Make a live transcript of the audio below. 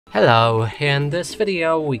Hello, in this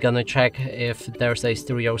video we're gonna check if there's a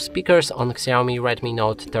stereo speakers on Xiaomi Redmi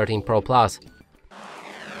Note 13 Pro Plus.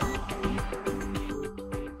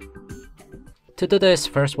 To do this,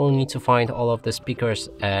 first we'll need to find all of the speakers,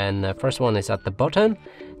 and the first one is at the bottom,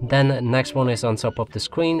 then next one is on top of the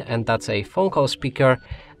screen, and that's a phone call speaker.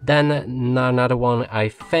 Then another one, I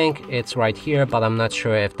think it's right here, but I'm not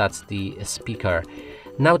sure if that's the speaker.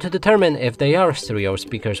 Now, to determine if they are stereo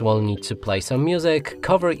speakers, we'll need to play some music,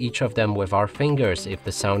 cover each of them with our fingers. If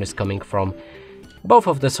the sound is coming from both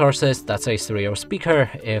of the sources, that's a stereo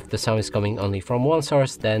speaker. If the sound is coming only from one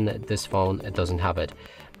source, then this phone doesn't have it.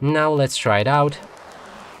 Now let's try it out.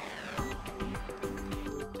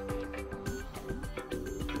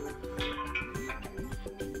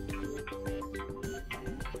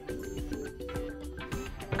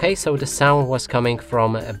 Okay, so the sound was coming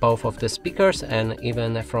from both of the speakers and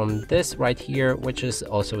even from this right here, which is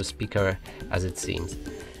also a speaker as it seems.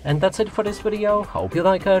 And that's it for this video. Hope you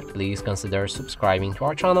like it. Please consider subscribing to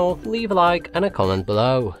our channel, leave a like and a comment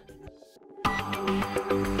below.